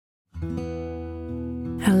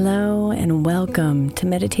Hello and welcome to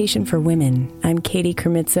Meditation for Women. I'm Katie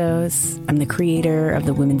Kremitzos. I'm the creator of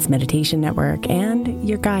the Women's Meditation Network and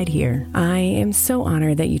your guide here. I am so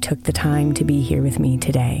honored that you took the time to be here with me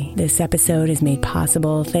today. This episode is made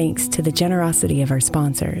possible thanks to the generosity of our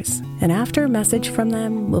sponsors. And after a message from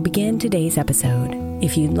them, we'll begin today's episode.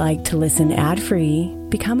 If you'd like to listen ad-free,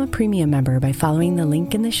 become a premium member by following the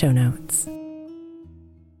link in the show notes.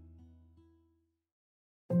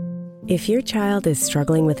 If your child is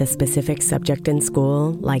struggling with a specific subject in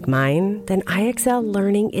school, like mine, then IXL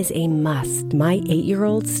Learning is a must. My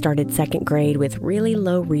 8-year-old started second grade with really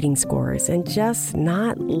low reading scores and just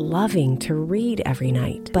not loving to read every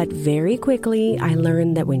night. But very quickly, I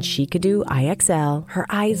learned that when she could do IXL, her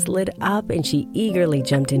eyes lit up and she eagerly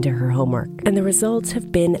jumped into her homework. And the results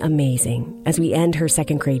have been amazing. As we end her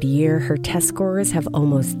second grade year, her test scores have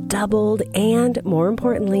almost doubled, and more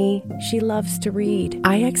importantly, she loves to read.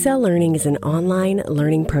 IXL Learning is an online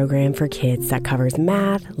learning program for kids that covers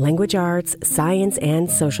math, language arts, science, and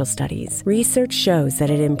social studies. Research shows that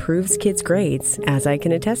it improves kids' grades, as I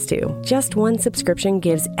can attest to. Just one subscription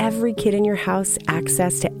gives every kid in your house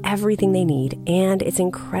access to everything they need, and it's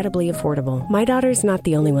incredibly affordable. My daughter's not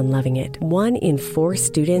the only one loving it. 1 in 4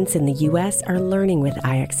 students in the U.S. are learning with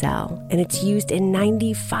IXL, and it's used in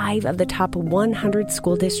 95 of the top 100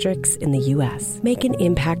 school districts in the U.S. Make an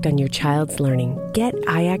impact on your child's learning. Get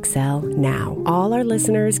IXL now. All our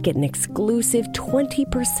listeners get an exclusive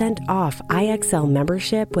 20% off IXL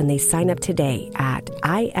membership when they sign up today at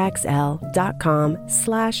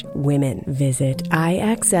IXL.com/women. Visit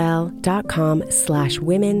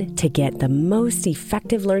IXL.com/women to get the most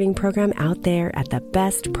effective learning program out there at the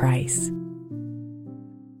best price.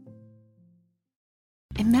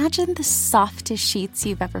 Imagine the softest sheets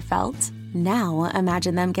you've ever felt. Now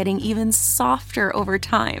imagine them getting even softer over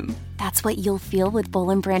time. That's what you'll feel with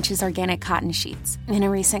Boll & Branch's organic cotton sheets. In a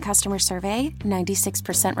recent customer survey,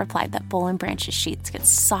 96% replied that Boll & Branch's sheets get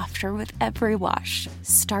softer with every wash.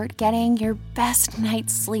 Start getting your best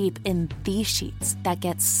night's sleep in these sheets that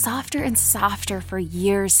get softer and softer for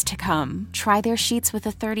years to come. Try their sheets with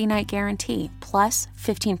a 30-night guarantee, plus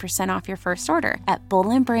 15% off your first order at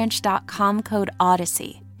bollandbranch.com code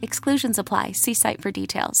Odyssey. Exclusions apply. See site for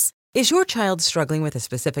details. Is your child struggling with a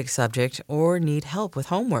specific subject or need help with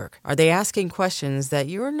homework? Are they asking questions that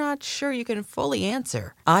you're not sure you can fully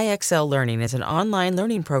answer? IXL Learning is an online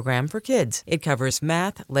learning program for kids. It covers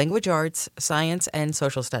math, language arts, science, and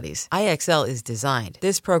social studies. IXL is designed.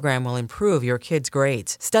 This program will improve your kids'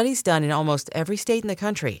 grades. Studies done in almost every state in the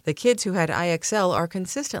country. The kids who had IXL are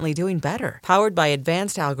consistently doing better. Powered by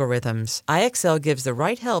advanced algorithms, IXL gives the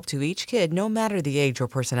right help to each kid no matter the age or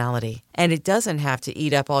personality. And it doesn't have to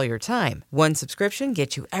eat up all your time. One subscription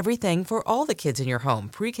gets you everything for all the kids in your home,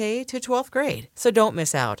 pre-K to 12th grade. So don't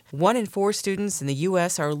miss out. 1 in 4 students in the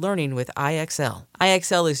U.S. are learning with IXL.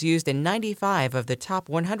 IXL is used in 95 of the top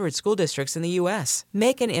 100 school districts in the U.S.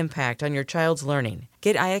 Make an impact on your child's learning.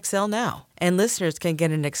 Get IXL now. And listeners can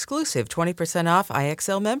get an exclusive 20% off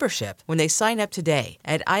IXL membership when they sign up today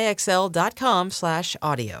at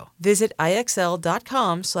IXL.com/audio. Visit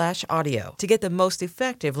IXL.com/audio to get the most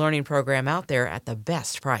effective learning program out there at the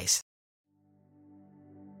best price.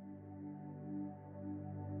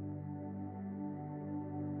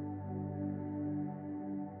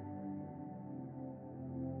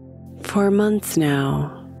 For months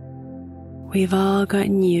now, we've all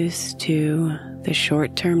gotten used to the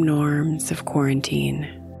short-term norms of quarantine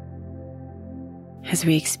as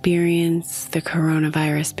we experience the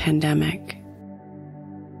coronavirus pandemic.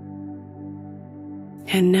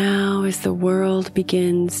 And now, as the world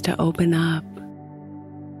begins to open up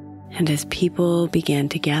and as people begin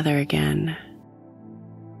to gather again,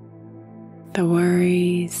 the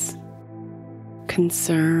worries,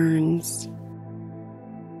 concerns,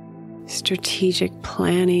 strategic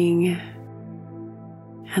planning,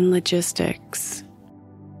 and logistics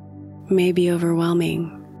may be overwhelming.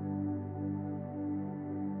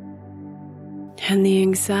 And the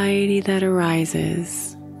anxiety that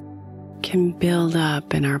arises can build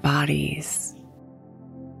up in our bodies,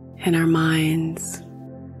 in our minds,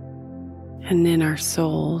 and in our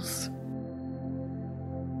souls.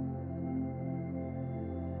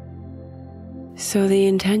 So the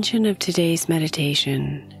intention of today's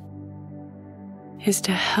meditation is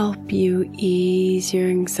to help you ease your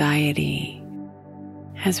anxiety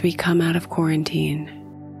as we come out of quarantine,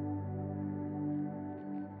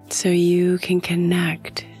 so you can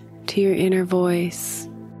connect to your inner voice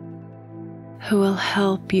who will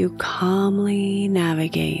help you calmly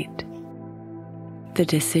navigate the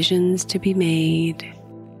decisions to be made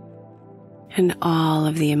and all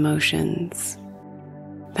of the emotions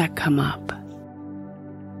that come up.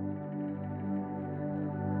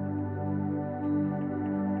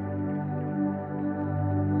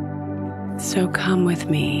 So come with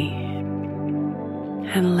me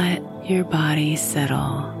and let your body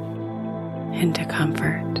settle into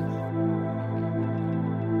comfort,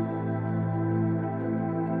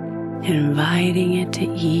 inviting it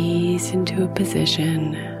to ease into a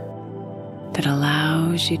position that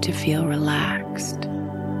allows you to feel relaxed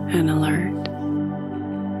and alert.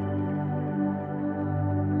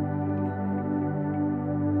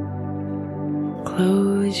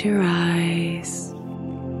 Close your eyes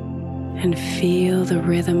and feel the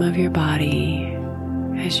rhythm of your body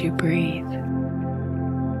as you breathe.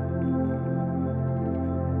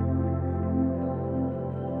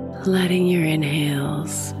 Letting your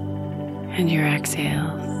inhales and your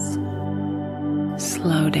exhales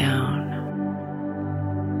slow down.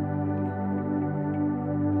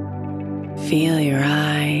 Feel your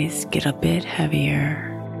eyes get a bit heavier.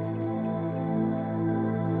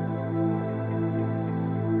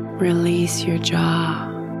 Release your jaw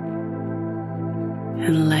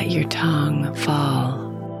and let your tongue fall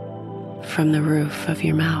from the roof of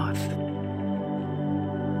your mouth.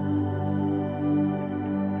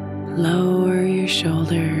 Lower your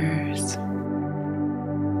shoulders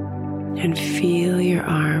and feel your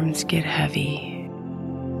arms get heavy.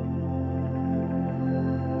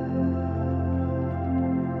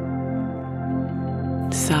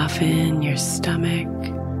 Soften your stomach.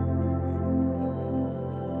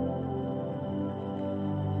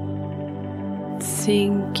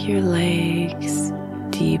 Sink your legs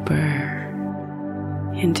deeper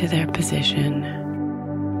into their position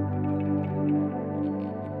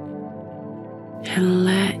and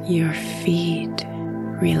let your feet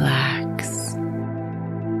relax.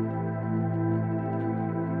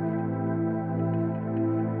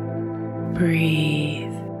 Breathe.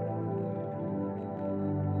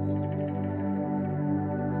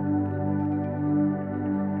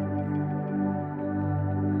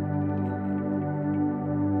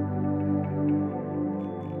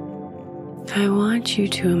 I want you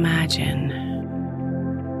to imagine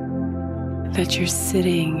that you're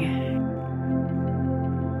sitting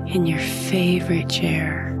in your favorite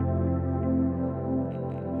chair,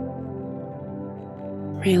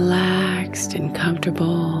 relaxed and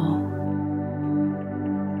comfortable.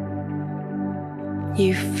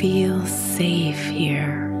 You feel safe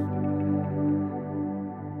here.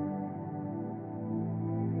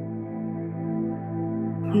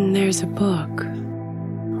 And there's a book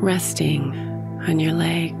resting on your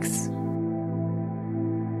legs.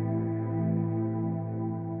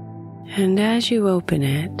 And as you open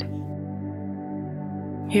it,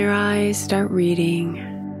 your eyes start reading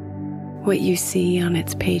what you see on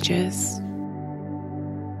its pages.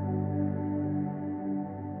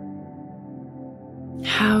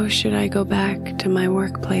 How should I go back to my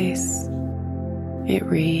workplace? It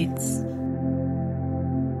reads.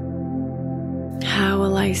 How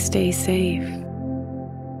will I stay safe?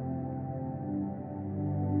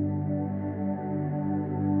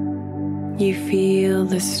 You feel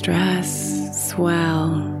the stress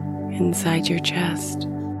swell inside your chest.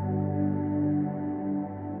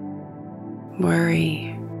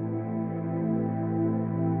 Worry.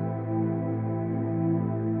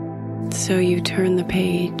 So you turn the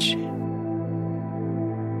page.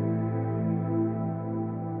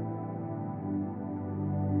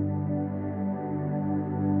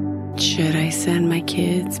 Should I send my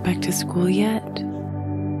kids back to school yet?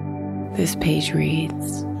 This page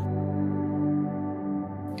reads.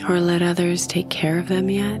 Or let others take care of them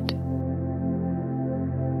yet?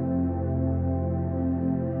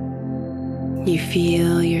 You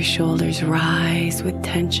feel your shoulders rise with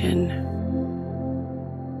tension,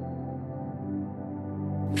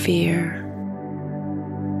 fear.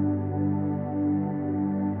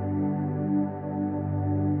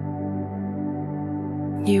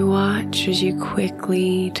 You watch as you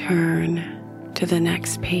quickly turn to the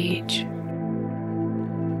next page.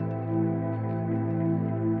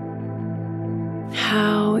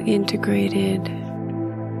 How integrated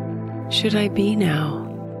should I be now?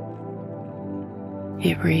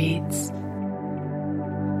 It reads.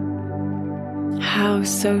 How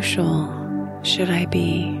social should I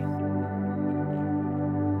be?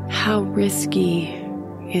 How risky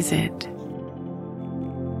is it?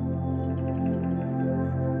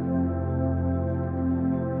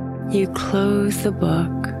 You close the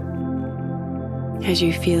book as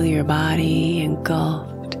you feel your body engulfed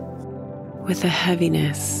with the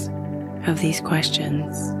heaviness of these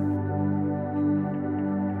questions.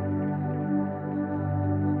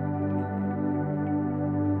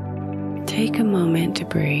 Take a moment to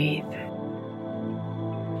breathe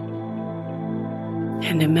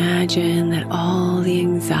and imagine that all the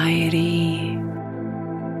anxiety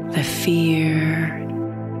the fear,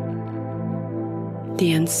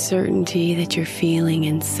 the uncertainty that you're feeling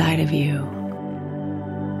inside of you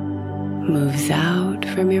moves out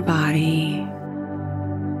from your body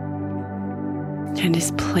and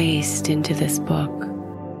is placed into this book.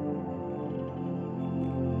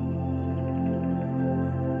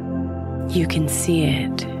 You can see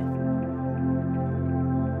it.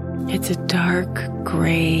 It's a dark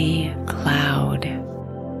gray cloud,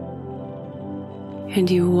 and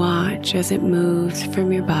you watch as it moves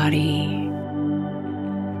from your body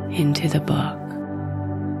into the book.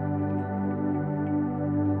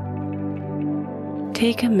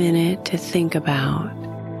 Take a minute to think about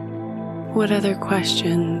what other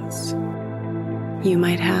questions you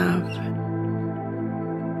might have.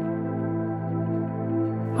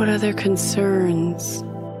 What other concerns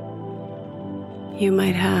you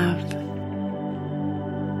might have?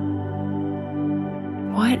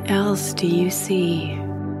 What else do you see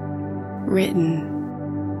written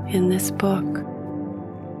in this book?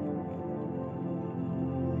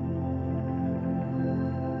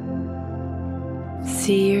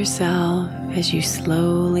 See yourself as you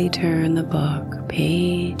slowly turn the book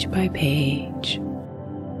page by page.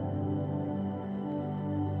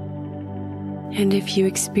 And if you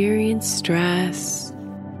experience stress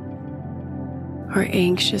or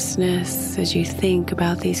anxiousness as you think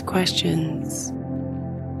about these questions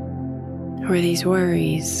or these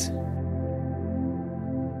worries,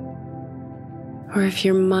 or if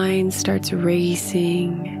your mind starts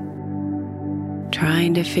racing,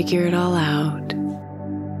 trying to figure it all out,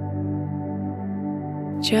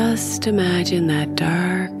 just imagine that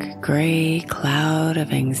dark gray cloud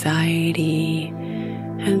of anxiety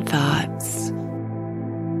and thoughts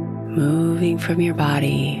moving from your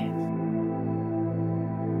body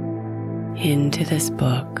into this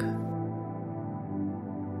book.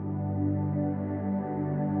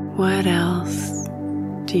 What else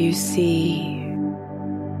do you see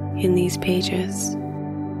in these pages?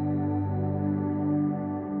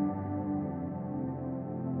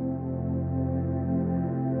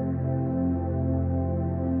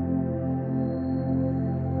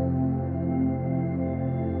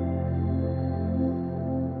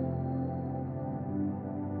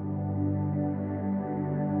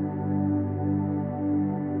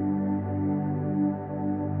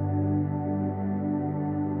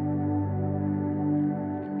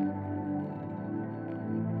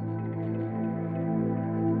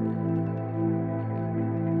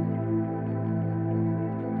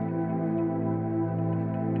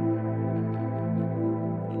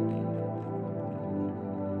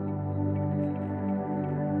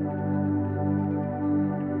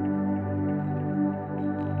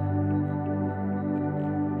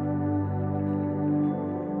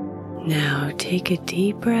 Now take a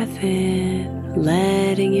deep breath in,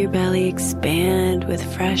 letting your belly expand with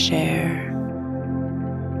fresh air.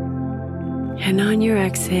 And on your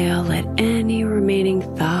exhale, let any remaining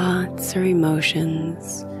thoughts or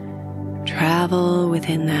emotions travel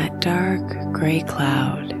within that dark gray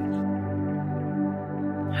cloud,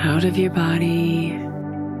 out of your body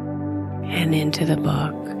and into the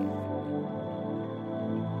book.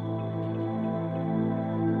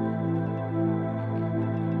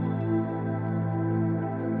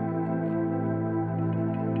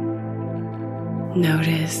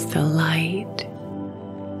 Notice the light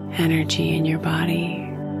energy in your body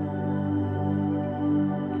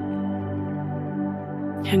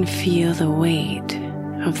and feel the weight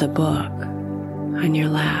of the book on your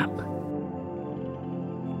lap.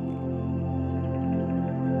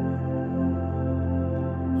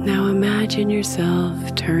 Now imagine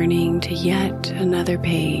yourself turning to yet another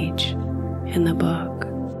page in the book.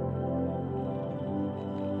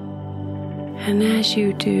 And as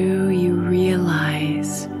you do, you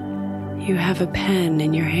realize you have a pen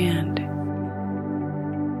in your hand,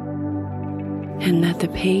 and that the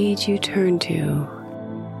page you turn to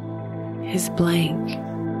is blank.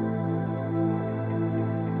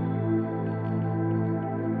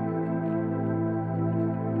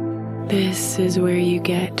 This is where you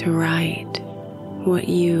get to write what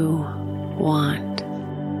you want.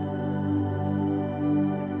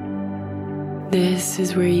 This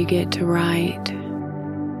is where you get to write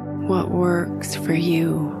what works for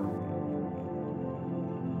you.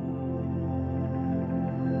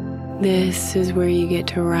 This is where you get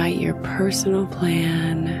to write your personal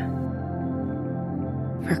plan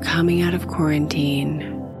for coming out of quarantine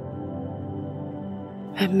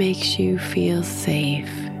that makes you feel safe.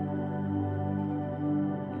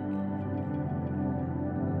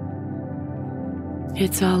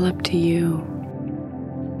 It's all up to you.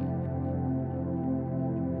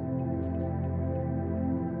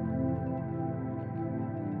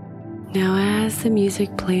 as the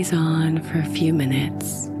music plays on for a few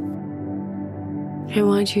minutes, I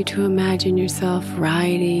want you to imagine yourself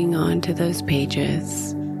riding onto those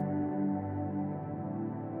pages,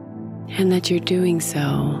 and that you're doing so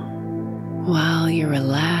while you're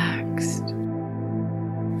relaxed,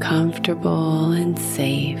 comfortable, and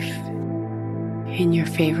safe in your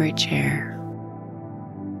favorite chair.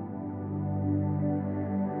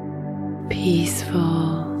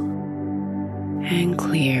 Peaceful and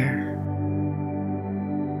clear.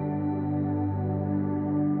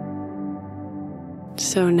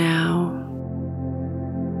 So now,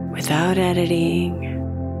 without editing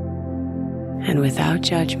and without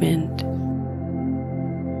judgment,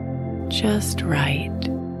 just write.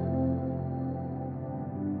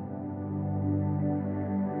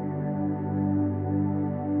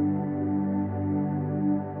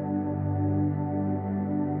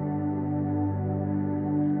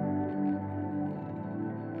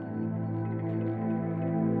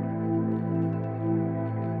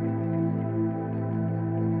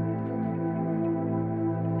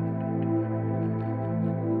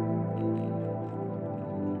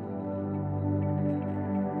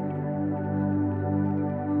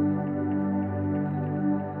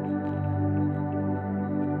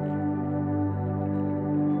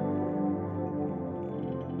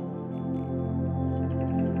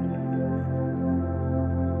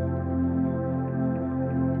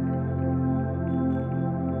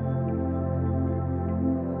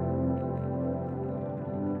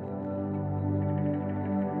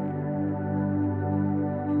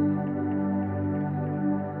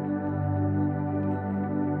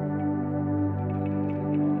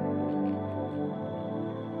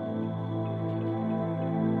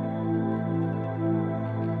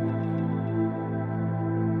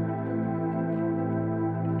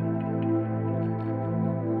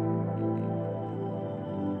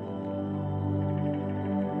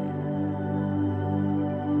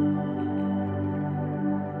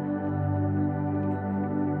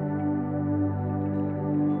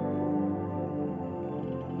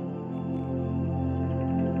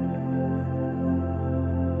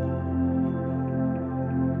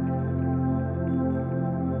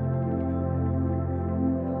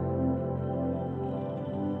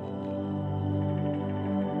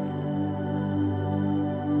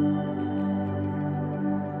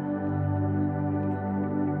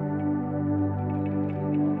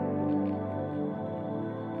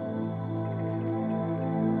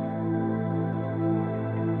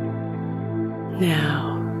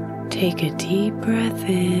 Now, take a deep breath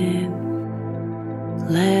in,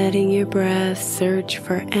 letting your breath search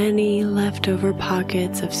for any leftover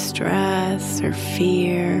pockets of stress or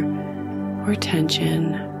fear or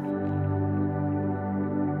tension.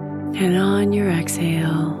 And on your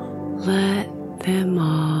exhale, let them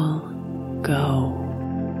all go.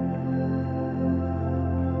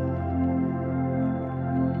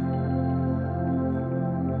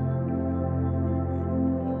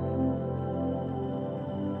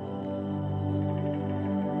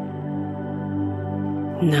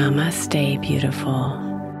 Namaste, beautiful.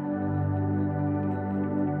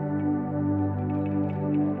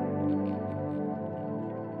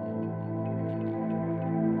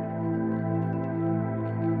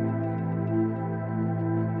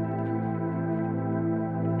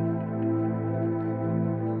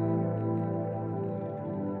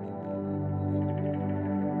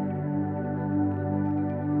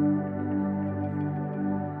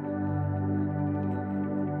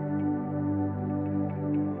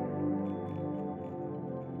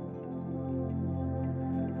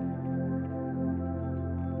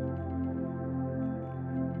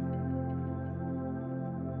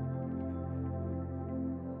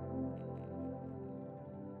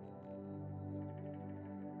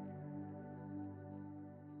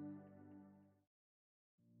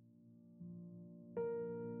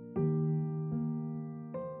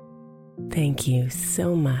 Thank you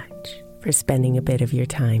so much for spending a bit of your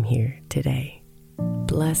time here today.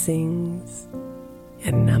 Blessings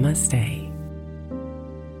and namaste.